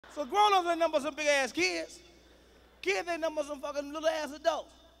So grown-ups ain't nothing but some big-ass kids. Kids ain't nothing but some fucking little-ass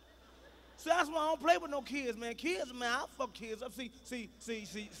adults. See, that's why I don't play with no kids, man. Kids, man, I'll fuck kids up. See.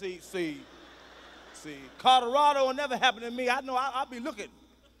 Colorado will never happen to me. I know I'll be looking.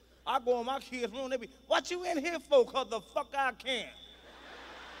 I go in my kids' room, they be, what you in here for? Cause the fuck I can.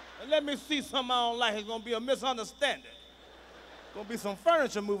 And let me see something I don't like. It's gonna be a misunderstanding. Gonna be some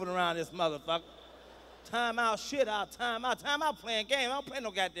furniture moving around this motherfucker. Time out, shit out, time out playing game. I don't play no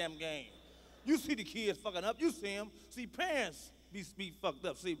goddamn game. You see the kids fucking up, you see them. See, parents be fucked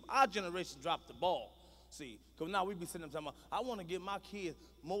up. See, our generation dropped the ball. See, because now we be sitting there talking about, I want to give my kids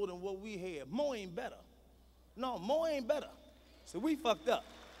more than what we had. More ain't better. No, more ain't better. See, we fucked up.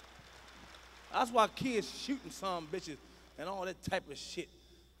 That's why kids shooting some bitches and all that type of shit.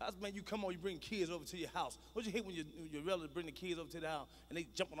 That's, man, you come on, you bring kids over to your house. What you hate when your relatives bring the kids over to the house and they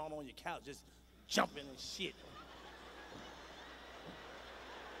jumping all on your couch, just jumping and shit.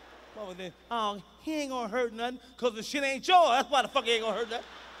 Mother then, oh, he ain't gonna hurt nothing because the shit ain't yours. That's why the fuck he ain't gonna hurt nothing.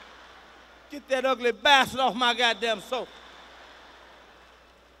 Get that ugly bastard off my goddamn sofa.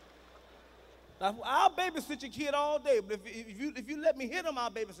 Now, I'll babysit your kid all day, but if you let me hit him,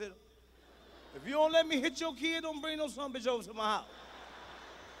 I'll babysit him. If you don't let me hit your kid, don't bring no son bitch over to my house.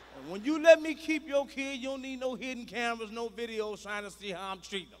 And when you let me keep your kid, you don't need no hidden cameras, no videos trying to see how I'm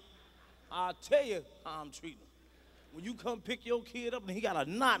treating them. I'll tell you how I'm treating them. When you come pick your kid up and he got a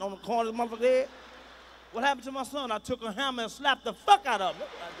knot on the corner of the motherfucker's head, what happened to my son? I took a hammer and slapped the fuck out of him. Look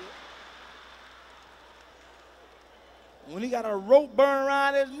what I did. When he got a rope burned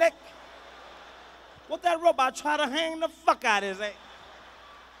around his neck, what that rope? I try to hang the fuck out of his ass.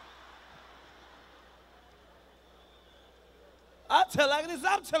 I tell like this,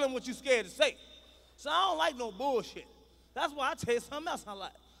 I'm telling what you scared to say. So I don't like no bullshit. That's why I tell you something else I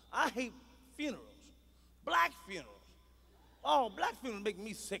like. I hate funerals, black funerals. Oh, black funerals make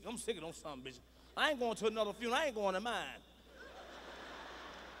me sick. I'm sick of those son bitches. I ain't going to another funeral. I ain't going to mine.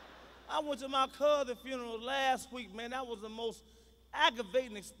 I went to my cousin's funeral last week, man. That was the most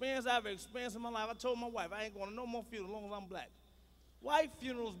aggravating experience I ever experienced in my life. I told my wife, I ain't going to no more funeral as long as I'm black. White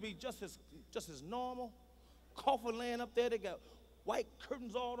funerals be just as normal. Coffin laying up there, they got white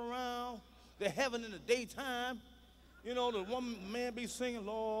curtains all around. They're having in the daytime. You know, the one man be singing,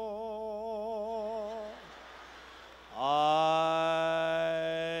 Lord,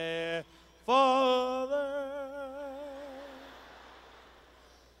 I, Father,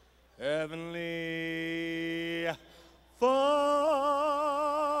 Heavenly Father,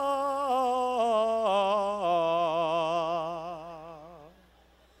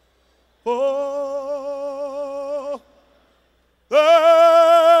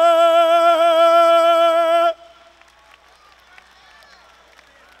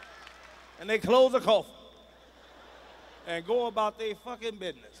 and they close the coffin and go about their fucking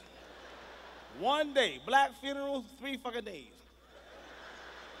business. One day, black funeral, 3 fucking days.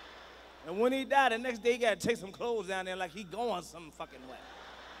 And when he died, the next day he got to take some clothes down there like he going some fucking way.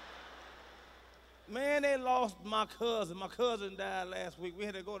 Man, they lost my cousin. My cousin died last week. We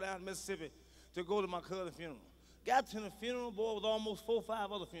had to go down to Mississippi to go to my cousin's funeral. Got to the funeral, boy, it was almost 4 or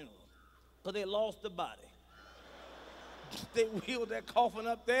 5 other funerals. Because they lost the body. They wheeled that coffin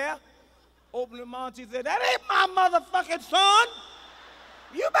up there. Opened the mouth, he said, that ain't my motherfucking son.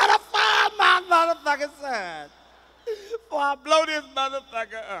 You better find my motherfucking son before I blow this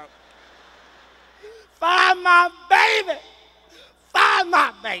motherfucker up. Find my baby. Find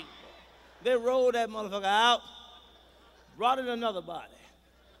my baby. They rolled that motherfucker out, brought in another body.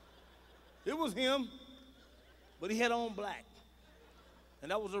 It was him, but he had on black.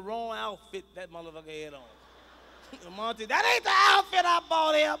 And that was the wrong outfit that motherfucker had on. Monty, that ain't the outfit I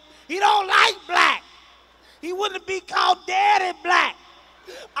bought him. He don't like black. He wouldn't be called Daddy Black.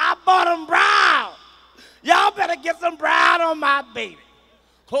 I bought him brown. Y'all better get some brown on my baby.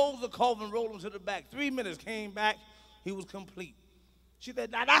 Closed the coffin, rolled him to the back. 3 minutes, came back, he was complete. She said,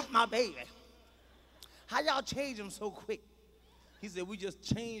 now that's my baby. How y'all change him so quick? He said, we just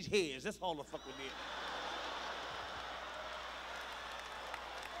changed heads. That's all the fuck we did.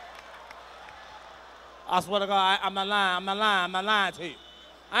 I swear to God, I'm not lying to you.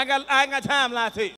 I ain't got time to lie to you.